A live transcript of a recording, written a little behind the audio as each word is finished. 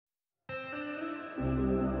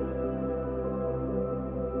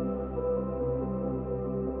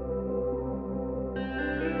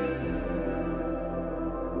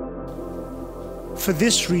For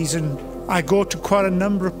this reason, I go to quite a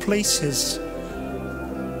number of places.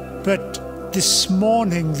 But this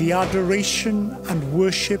morning, the adoration and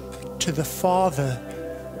worship to the Father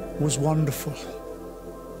was wonderful.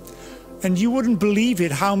 And you wouldn't believe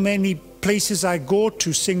it, how many places I go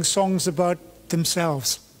to sing songs about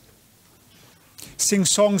themselves. Sing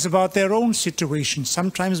songs about their own situation.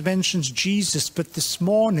 Sometimes mentions Jesus, but this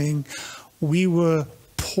morning we were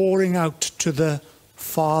pouring out to the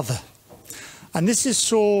Father. And this is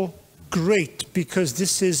so great because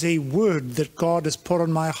this is a word that God has put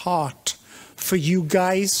on my heart for you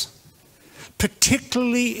guys,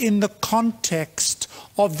 particularly in the context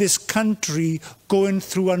of this country going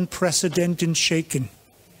through unprecedented shaking.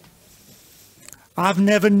 I've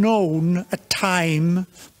never known a time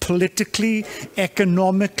politically,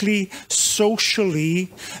 economically,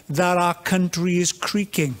 socially that our country is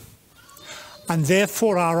creaking. And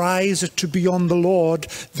therefore our eyes are to be on the Lord.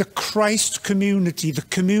 The Christ community, the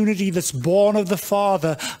community that's born of the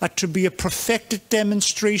Father, are to be a prophetic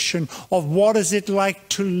demonstration of what is it like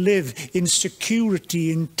to live in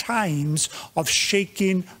security in times of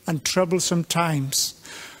shaking and troublesome times.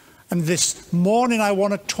 And this morning I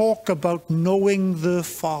want to talk about knowing the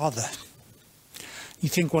Father. You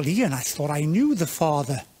think, well, Ian, I thought I knew the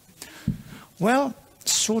Father. Well,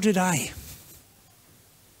 so did I.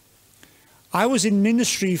 I was in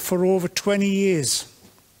ministry for over 20 years,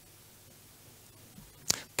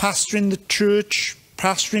 pastoring the church,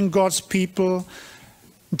 pastoring God's people,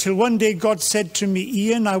 until one day God said to me,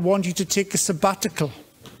 Ian, I want you to take a sabbatical.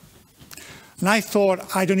 And I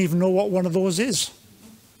thought, I don't even know what one of those is.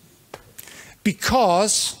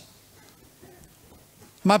 Because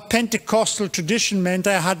my Pentecostal tradition meant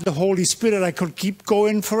I had the Holy Spirit, I could keep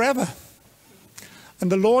going forever.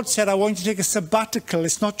 And the Lord said, I want you to take a sabbatical.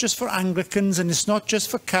 It's not just for Anglicans and it's not just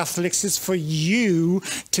for Catholics. It's for you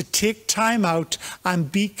to take time out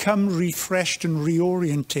and become refreshed and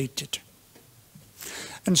reorientated.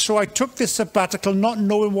 And so I took this sabbatical not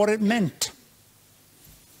knowing what it meant.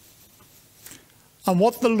 And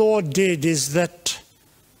what the Lord did is that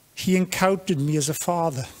he encountered me as a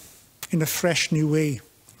father in a fresh new way,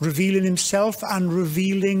 revealing himself and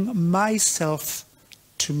revealing myself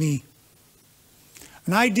to me.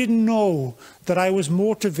 And I didn't know that I was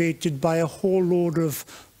motivated by a whole load of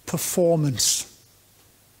performance.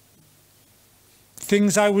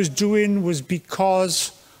 Things I was doing was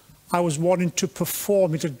because I was wanting to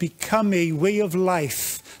perform. It had become a way of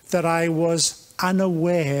life that I was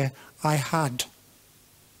unaware I had.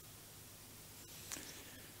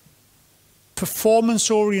 Performance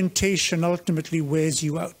orientation ultimately wears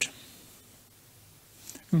you out.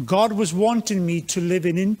 And God was wanting me to live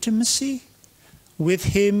in intimacy with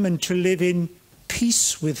him and to live in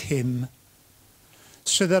peace with him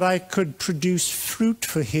so that I could produce fruit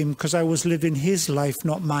for him because I was living his life,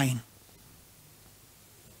 not mine.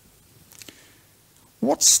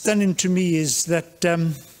 What's stunning to me is that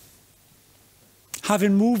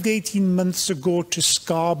having moved 18 months ago to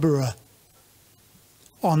Scarborough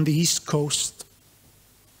on the East Coast,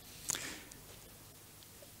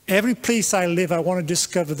 every place I live, I want to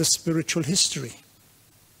discover the spiritual history.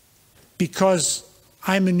 Because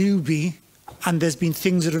I'm a newbie and there's been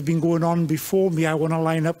things that have been going on before me, I want to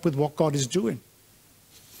line up with what God is doing.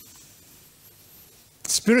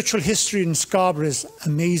 Spiritual history in Scarborough is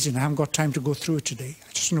amazing. I haven't got time to go through it today.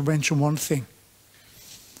 I just want to mention one thing.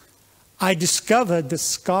 I discovered that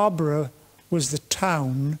Scarborough was the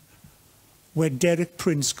town where Derek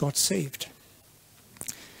Prince got saved.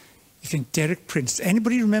 You think, Derek Prince.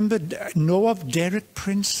 Anybody know of Derek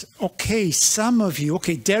Prince? Okay, some of you.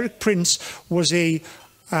 Okay, Derek Prince was a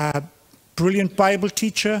brilliant Bible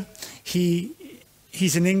teacher.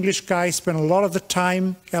 He's an English guy, spent a lot of the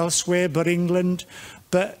time elsewhere but England,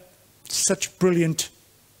 but such brilliant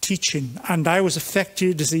teaching. And I was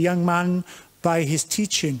affected as a young man by his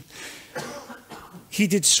teaching. He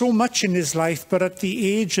did so much in his life, but at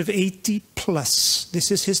the age of 80 plus, this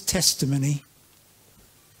is his testimony,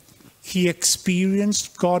 he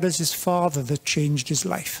experienced God as his Father that changed his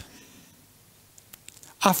life.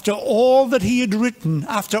 After all that he had written,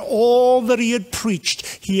 after all that he had preached,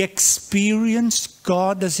 he experienced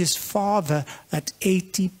God as his Father at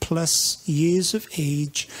 80 plus years of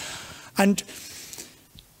age. And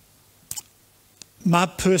my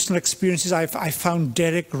personal experiences, I found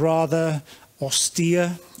Derek rather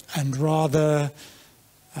austere and rather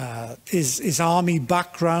his army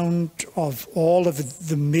background of all of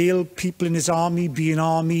the male people in his army being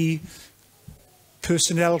army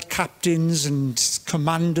personnel captains and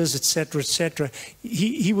commanders, etc., etc.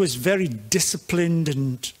 He was very disciplined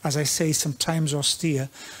and, as I say, sometimes austere.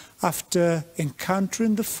 After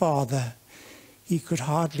encountering the Father, he could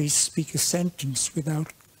hardly speak a sentence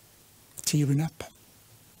without tearing up.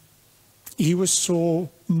 He was so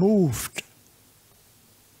moved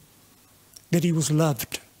that he was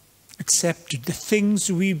loved, accepted. The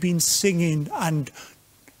things we've been singing and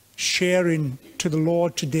sharing to the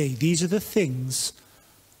Lord today, these are the things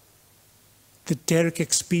that Derek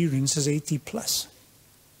experienced as 80 plus.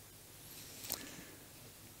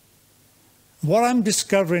 What I'm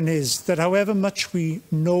discovering is that however much we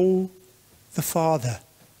know the Father,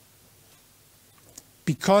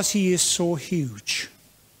 because he is so huge,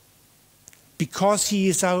 because he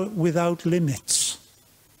is out without limits,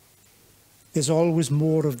 there's always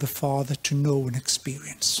more of the Father to know and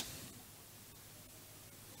experience.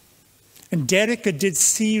 And Derek did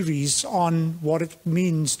series on what it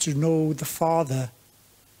means to know the Father.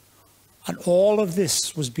 And all of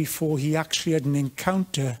this was before he actually had an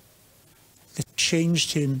encounter that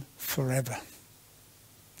changed him forever.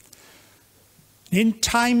 In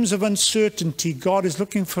times of uncertainty, God is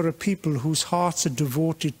looking for a people whose hearts are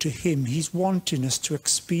devoted to him. He's wanting us to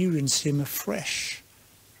experience him afresh,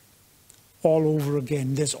 all over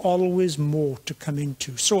again. There's always more to come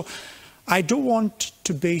into. So I don't want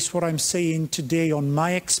to base what I'm saying today on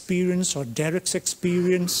my experience or Derek's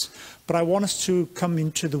experience, but I want us to come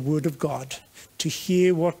into the Word of God to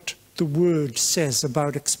hear what the Word says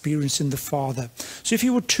about experiencing the Father. So if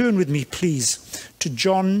you would turn with me, please, to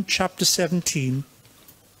John chapter 17.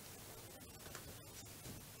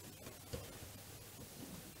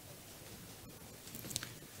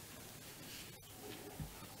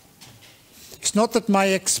 It's not that my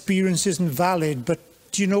experience isn't valid, but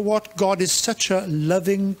do you know what? God is such a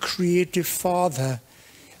loving, creative Father.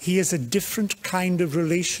 He has a different kind of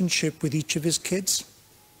relationship with each of his kids.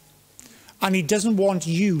 And he doesn't want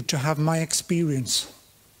you to have my experience.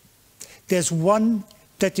 There's one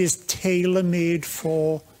that is tailor-made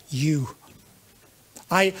for you.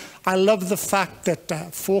 I love the fact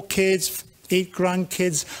that 4 kids, 8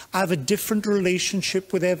 grandkids, I have a different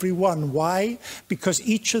relationship with everyone. Why? Because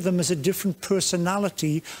each of them has a different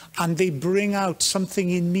personality and they bring out something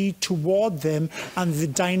in me toward them, and the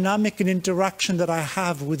dynamic and interaction that I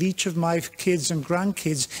have with each of my kids and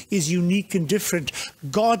grandkids is unique and different.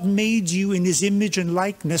 God made you in his image and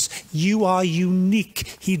likeness. You are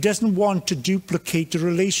unique. He doesn't want to duplicate the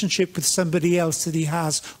relationship with somebody else that he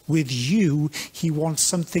has with you. He wants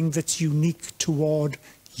something that's unique toward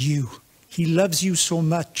you. He loves you so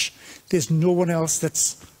much. There's no one else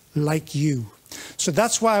that's like you. So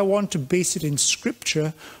that's why I want to base it in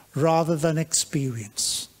Scripture rather than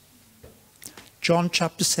experience. John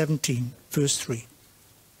chapter 17, verse 3.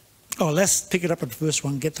 Oh, let's pick it up at verse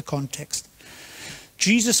 1, get the context.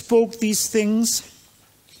 Jesus spoke these things,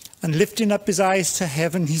 and lifting up his eyes to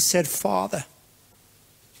heaven, he said, Father,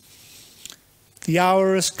 the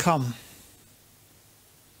hour has come.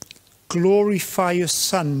 Glorify your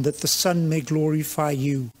Son, that the Son may glorify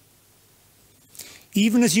you.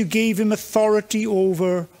 Even as you gave him authority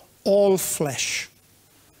over all flesh,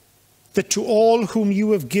 that to all whom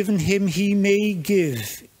you have given him he may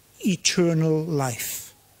give eternal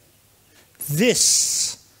life.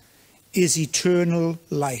 This is eternal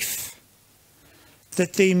life,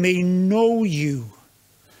 that they may know you,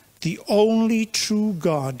 the only true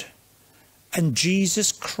God, and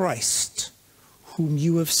Jesus Christ, whom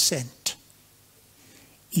you have sent.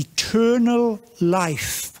 Eternal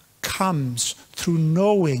life comes through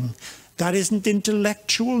knowing. That isn't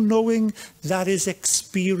intellectual knowing, that is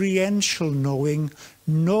experiential knowing.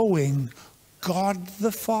 Knowing God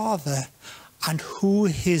the Father and who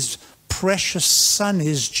his precious Son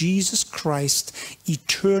is, Jesus Christ.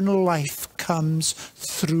 Eternal life comes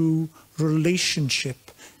through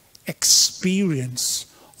relationship, experience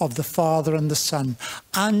of the Father and the Son.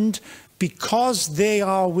 And because they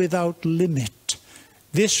are without limit,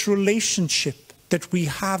 this relationship that we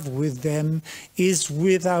have with them is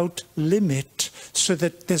without limit, so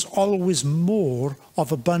that there's always more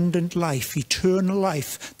of abundant life, eternal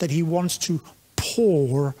life, that he wants to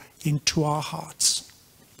pour into our hearts.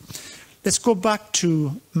 Let's go back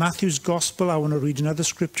to Matthew's Gospel. I want to read another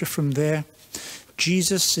scripture from there.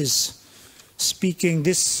 Jesus is speaking.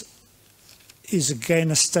 This is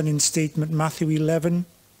again a stunning statement. Matthew 11,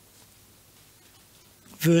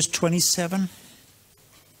 verse 27.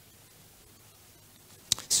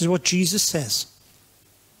 This is what Jesus says.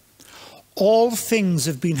 All things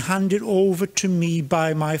have been handed over to me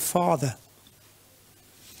by my Father.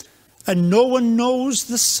 And no one knows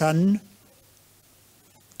the Son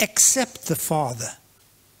except the Father.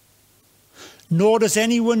 Nor does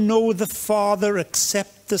anyone know the Father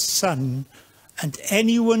except the Son, and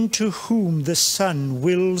anyone to whom the Son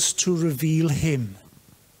wills to reveal him.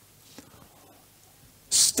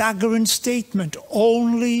 Staggering statement.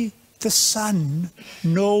 Only the Son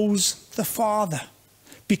knows the Father.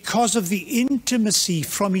 Because of the intimacy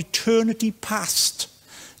from eternity past,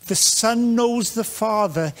 the Son knows the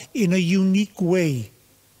Father in a unique way.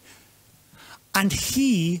 And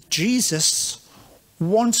he, Jesus,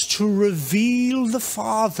 wants to reveal the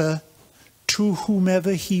Father to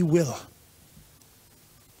whomever he will.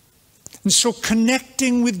 And so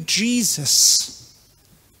connecting with Jesus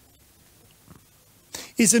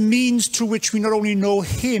is a means to which we not only know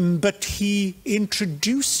him, but he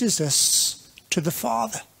introduces us to the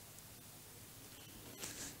Father.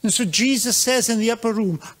 And so Jesus says in the upper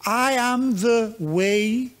room, I am the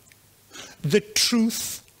way, the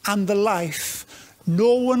truth, and the life.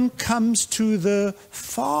 No one comes to the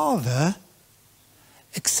Father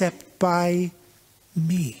except by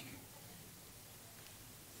me.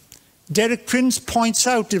 Derek Prince points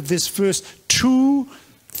out of this verse two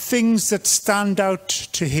things that stand out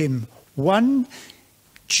to him. One,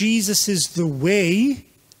 Jesus is the way.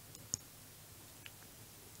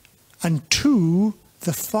 And two,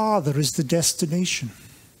 the Father is the destination.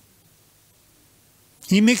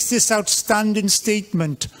 He makes this outstanding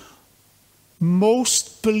statement.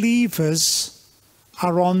 Most believers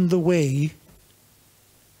are on the way,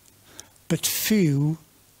 but few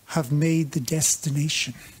have made the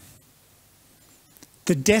destination.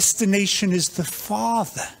 The destination is the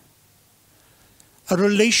Father. A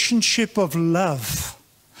relationship of love.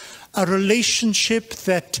 A relationship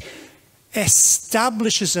that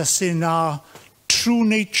establishes us in our true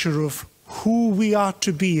nature of who we are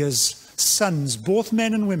to be as sons, both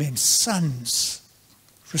men and women, sons,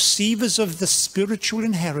 receivers of the spiritual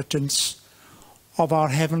inheritance of our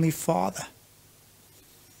Heavenly Father.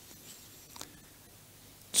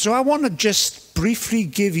 So I want to just briefly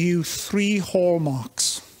give you 3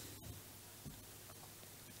 hallmarks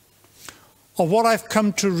of what I've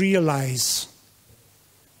come to realize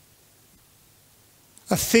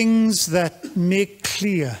are things that make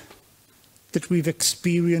clear that we've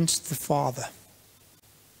experienced the Father.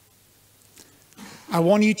 I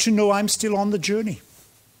want you to know I'm still on the journey.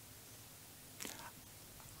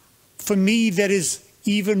 For me, there is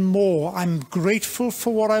even more. I'm grateful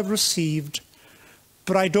for what I've received,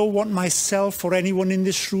 but I don't want myself or anyone in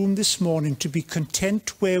this room this morning to be content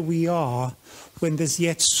where we are when there's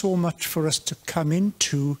yet so much for us to come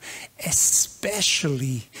into,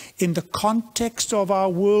 especially in the context of our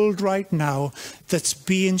world right now that's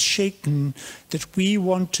being shaken, that we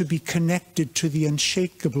want to be connected to the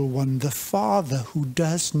unshakable one, the Father who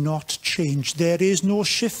does not change. There is no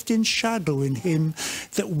shift in shadow in him,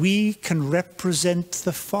 that we can represent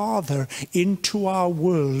the Father into our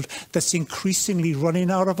world that's increasingly running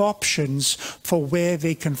out of options for where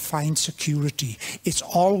they can find security. It's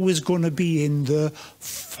always going to be in the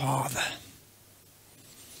Father.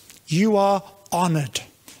 You are honored.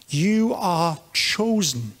 You are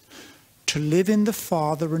chosen to live in the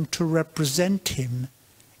Father and to represent him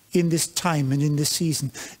in this time and in this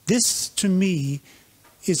season. This, to me,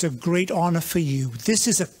 is a great honor for you. This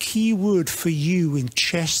is a key word for you in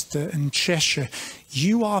Chester and Cheshire.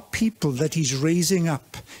 You are people that he's raising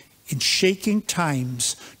up in shaking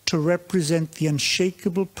times to represent the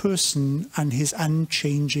unshakable person and his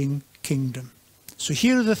unchanging kingdom. So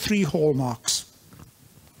here are the 3 hallmarks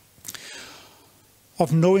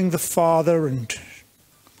of knowing the Father and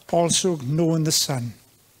also knowing the Son.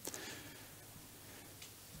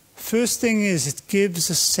 First thing is, it gives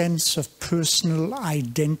a sense of personal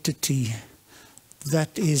identity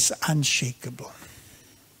that is unshakable.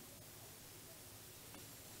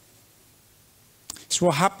 It's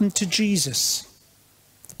what happened to Jesus,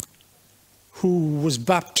 who was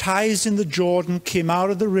baptized in the Jordan, came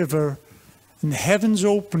out of the river, and the heavens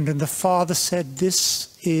opened, and the Father said,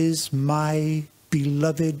 "This is my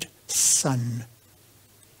beloved Son.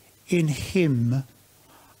 In him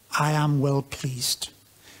I am well pleased."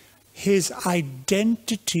 His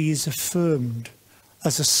identity is affirmed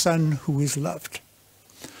as a son who is loved.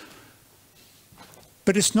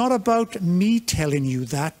 But it's not about me telling you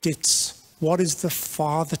that. It's what is the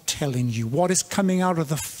Father telling you? What is coming out of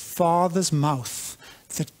the Father's mouth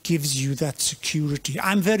that gives you that security?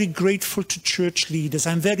 I'm very grateful to church leaders.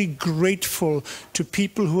 I'm very grateful to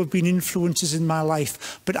people who have been influences in my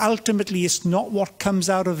life. But ultimately, it's not what comes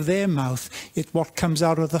out of their mouth. It's what comes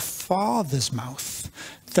out of the Father's mouth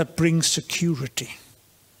that brings security,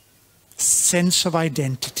 sense of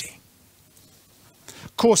identity.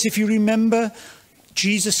 Of course, if you remember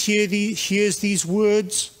Jesus hears these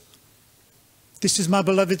words. This is my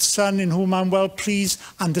beloved Son in whom I'm well pleased.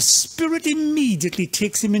 And the Spirit immediately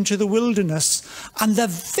takes him into the wilderness. And the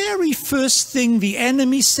very first thing the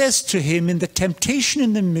enemy says to him in the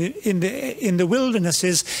temptation in the wilderness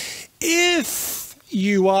is, if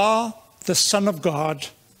you are the Son of God,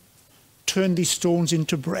 turn these stones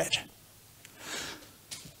into bread.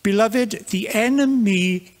 Beloved, the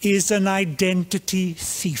enemy is an identity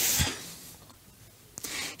thief.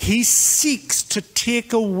 He seeks to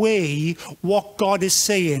take away what God is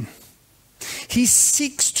saying. He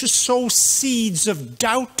seeks to sow seeds of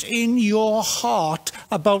doubt in your heart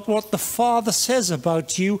about what the Father says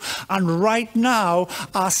about you. And right now,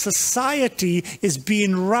 our society is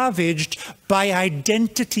being ravaged by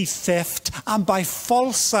identity theft and by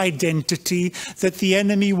false identity that the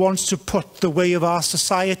enemy wants to put the way of our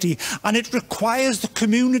society. And it requires the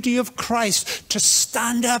community of Christ to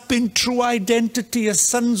stand up in true identity as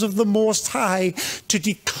sons of the Most High, to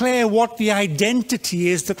declare what the identity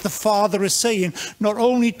is that the Father is saying, not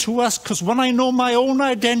only to us, because when I know my own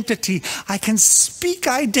identity, I can speak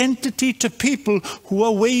identity to people who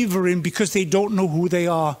are wavering because they don't know who they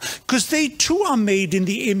are, because they too are made in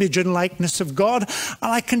the image and likeness of God,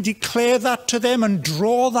 and I can declare that to them and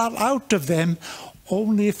draw that out of them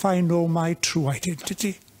only if I know my true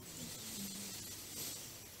identity.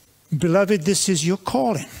 Beloved, this is your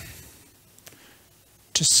calling,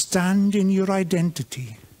 to stand in your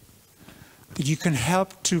identity, that you can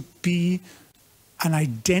help to be an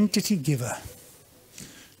identity giver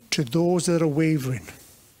to those that are wavering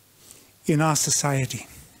in our society.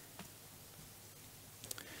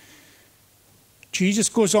 Jesus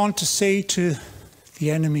goes on to say to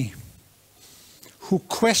the enemy who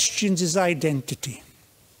questions his identity,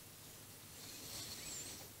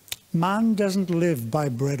 man doesn't live by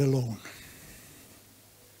bread alone,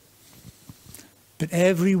 but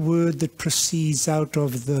every word that proceeds out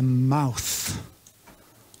of the mouth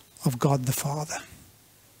of God the Father.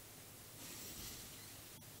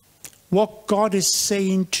 What God is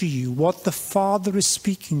saying to you, what the Father is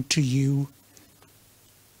speaking to you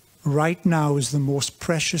right now is the most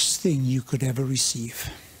precious thing you could ever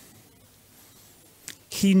receive.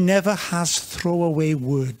 He never has throwaway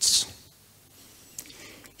words.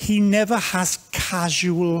 He never has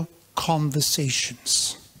casual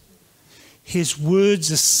conversations. His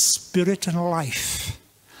words are spirit and life.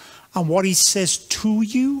 And what he says to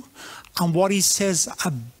you and what he says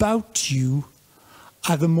about you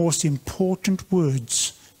are the most important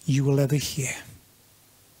words you will ever hear.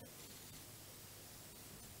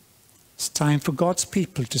 It's time for God's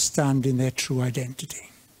people to stand in their true identity.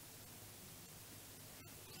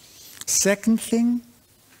 Second thing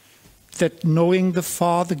that knowing the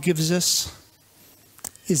Father gives us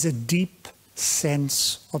is a deep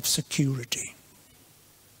sense of security.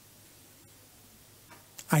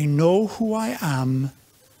 I know who I am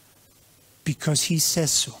because he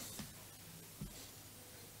says so.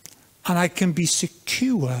 And I can be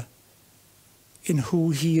secure in who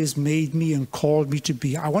he has made me and called me to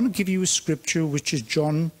be. I want to give you a scripture which is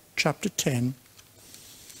John chapter 10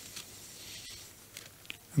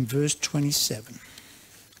 and verse 27.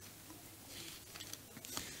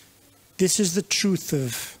 This is the truth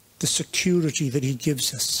of the security that he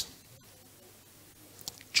gives us.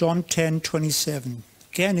 John 10:27.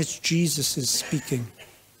 Again, it's Jesus is speaking.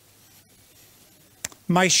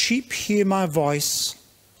 My sheep hear my voice,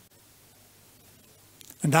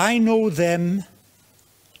 and I know them,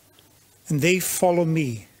 and they follow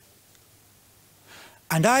me.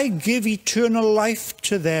 And I give eternal life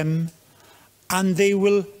to them, and they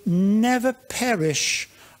will never perish,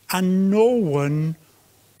 and no one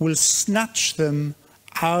will snatch them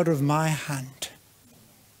out of my hand.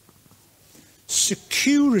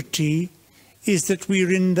 Security is that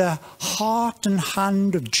we're in the heart and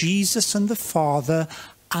hand of Jesus and the Father,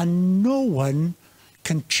 and no one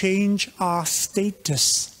can change our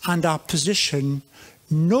status and our position.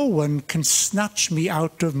 No one can snatch me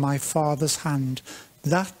out of my Father's hand.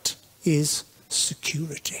 That is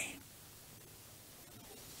security.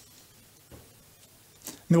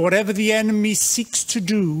 Now, whatever the enemy seeks to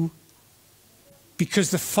do,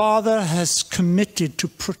 because the Father has committed to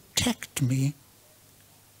protect me,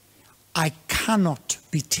 I cannot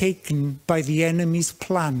be taken by the enemy's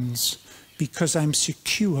plans because I'm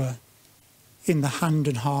secure in the hand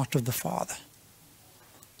and heart of the Father.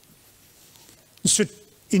 So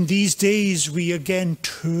in these days, we again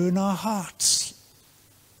turn our hearts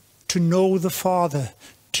to know the Father,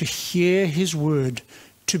 to hear his word,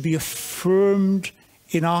 to be affirmed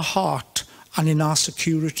in our heart and in our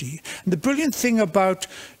security. And the brilliant thing about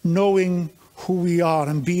knowing who we are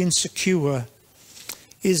and being secure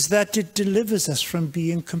is that it delivers us from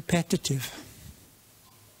being competitive.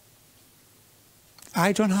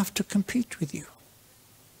 I don't have to compete with you,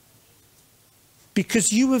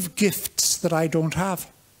 because you have gifts that I don't have.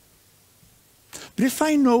 But if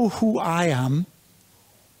I know who I am,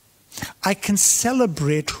 I can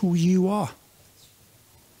celebrate who you are.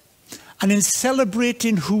 And in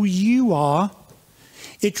celebrating who you are,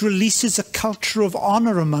 it releases a culture of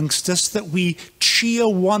honor amongst us, that we cheer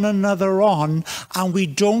one another on, and we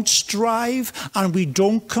don't strive and we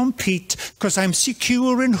don't compete, because I'm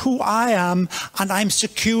secure in who I am and I'm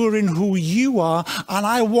secure in who you are, and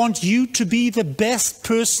I want you to be the best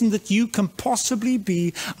person that you can possibly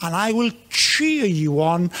be, and I will cheer you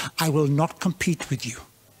on. I will not compete with you.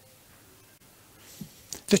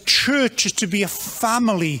 The church is to be a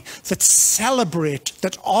family that celebrate,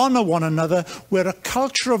 that honor one another, where a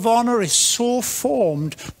culture of honor is so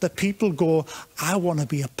formed that people go, I want to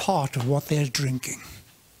be a part of what they're drinking,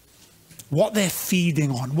 what they're feeding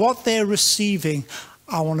on, what they're receiving.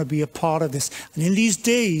 I want to be a part of this. And in these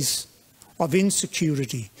days of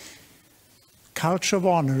insecurity, culture of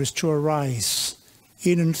honor is to arise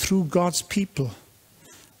in and through God's people,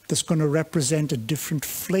 that's going to represent a different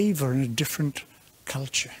flavor and a different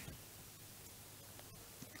culture.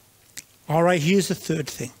 All right, here's the third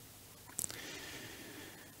thing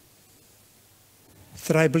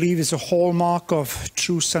that I believe is a hallmark of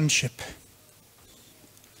true sonship,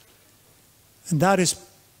 and that is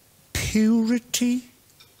purity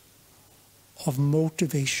of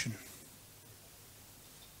motivation.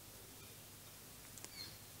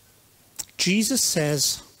 Jesus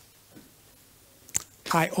says,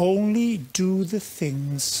 I only do the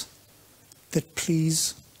things that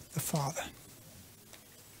please the Father.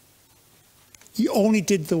 He only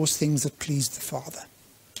did those things that pleased the Father.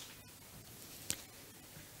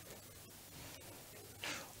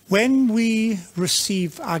 When we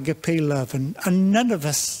receive agape love, and none of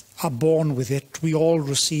us are born with it, we all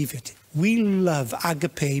receive it. We love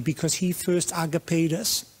agape because he first agaped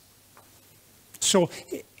us. So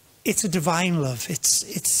it's a divine love.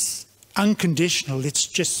 It's unconditional. It's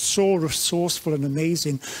just so resourceful and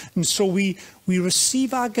amazing. And so we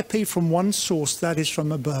receive agape from one source, that is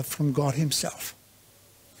from above, from God himself.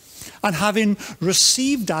 And having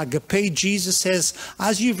received agape, Jesus says,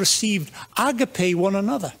 as you've received, agape one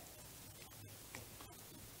another.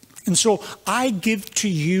 And so I give to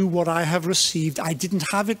you what I have received. I didn't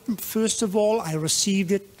have it first of all. I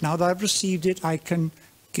received it. Now that I've received it, I can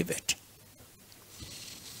give it.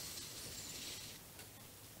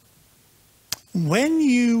 When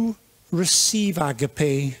you receive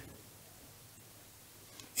agape,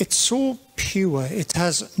 it's so pure, it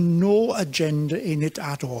has no agenda in it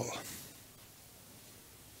at all.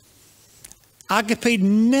 Agape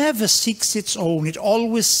never seeks its own, it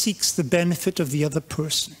always seeks the benefit of the other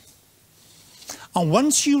person. And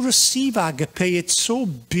once you receive agape, it's so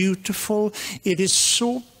beautiful, it is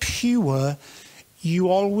so pure, you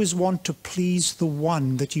always want to please the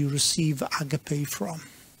one that you receive agape from.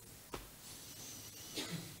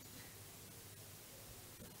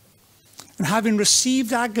 And having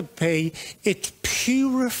received agape, it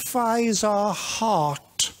purifies our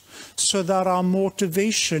heart so that our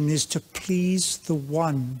motivation is to please the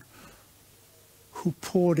one who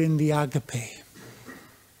poured in the agape.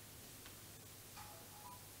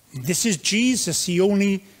 This is Jesus. He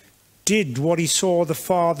only did what he saw the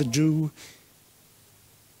Father do.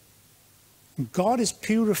 God is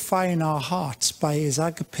purifying our hearts by his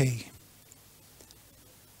agape,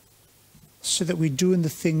 so that we're doing the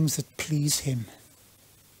things that please him.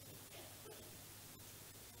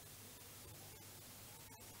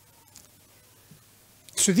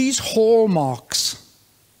 So these hallmarks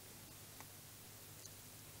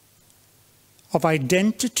of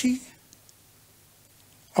identity,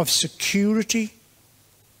 of security,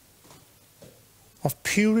 of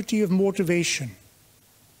purity of motivation,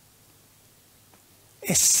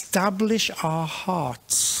 establish our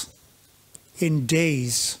hearts in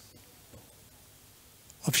days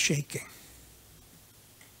of shaking.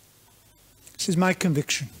 This is my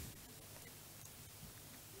conviction.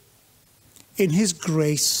 In his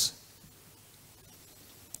grace,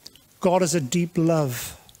 God has a deep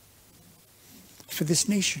love for this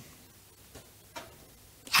nation.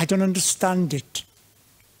 I don't understand it,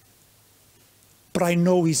 but I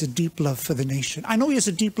know he's a deep love for the nation. I know he has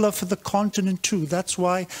a deep love for the continent too. That's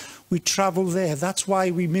why we travel there. That's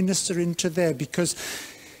why we minister into there, because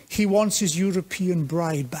he wants his European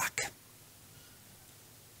bride back.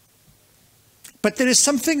 But there is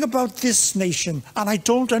something about this nation, and I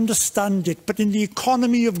don't understand it, but in the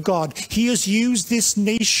economy of God, he has used this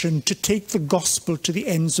nation to take the gospel to the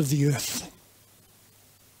ends of the earth.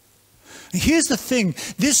 Here's the thing,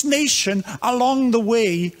 this nation along the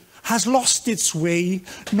way has lost its way,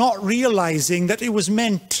 not realizing that it was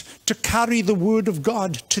meant to carry the word of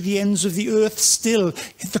God to the ends of the earth still.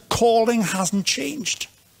 The calling hasn't changed.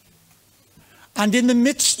 And in the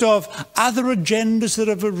midst of other agendas that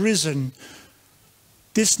have arisen,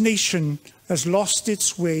 this nation has lost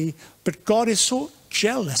its way, but God is so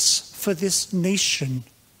jealous for this nation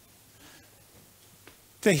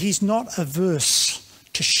that he's not averse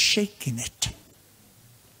to shaking it,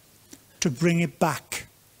 to bring it back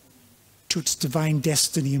to its divine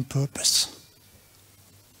destiny and purpose.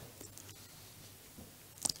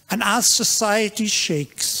 And as society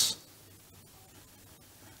shakes,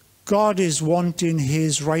 God is wanting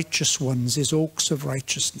his righteous ones, his oaks of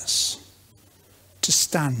righteousness, to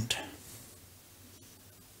stand.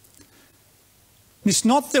 It's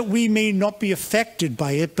not that we may not be affected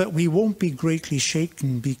by it, but we won't be greatly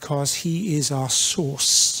shaken because he is our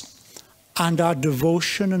source. And our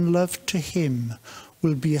devotion and love to him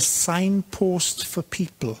will be a signpost for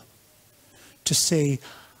people to say,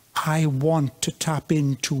 I want to tap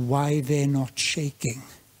into why they're not shaking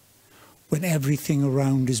when everything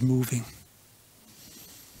around is moving.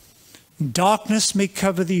 Darkness may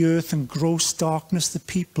cover the earth and gross darkness the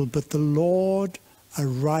people, but the Lord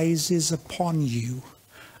arises upon you,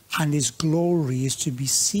 and his glory is to be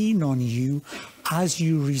seen on you as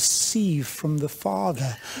you receive from the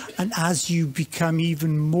Father, and as you become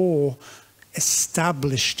even more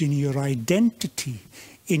established in your identity,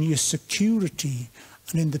 in your security,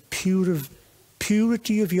 and in the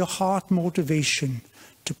purity of your heart motivation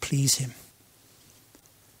to please him.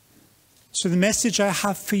 So the message I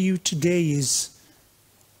have for you today is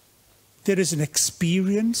there is an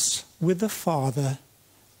experience with the Father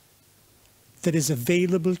that is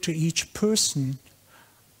available to each person.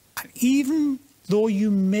 And even though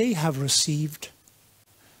you may have received,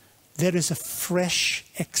 there is a fresh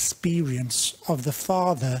experience of the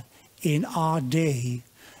Father in our day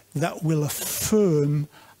that will affirm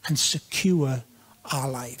and secure our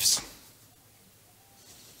lives.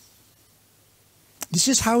 This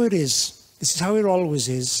is how it is. This is how it always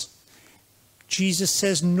is. Jesus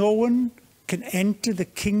says no one can enter the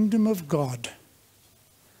kingdom of God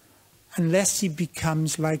unless he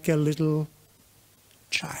becomes like a little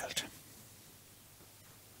child.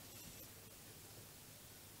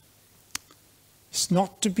 It's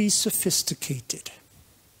not to be sophisticated.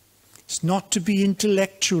 It's not to be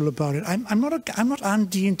intellectual about it. I'm not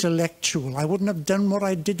anti-intellectual. I wouldn't have done what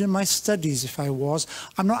I did in my studies if I was.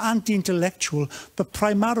 I'm not anti-intellectual, but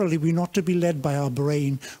primarily we're not to be led by our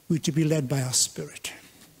brain. We're to be led by our spirit.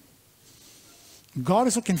 God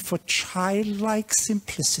is looking for childlike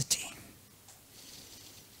simplicity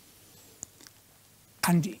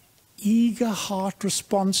and eager heart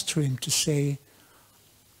response to him to say,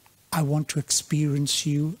 I want to experience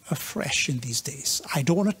you afresh in these days. I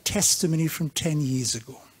don't want a testimony from 10 years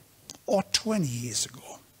ago or 20 years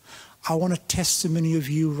ago. I want a testimony of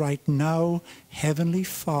you right now, Heavenly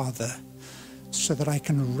Father, so that I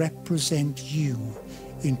can represent you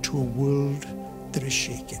into a world that is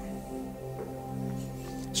shaken.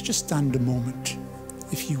 Let's just stand a moment,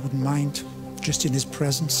 if you wouldn't mind, just in his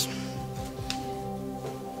presence.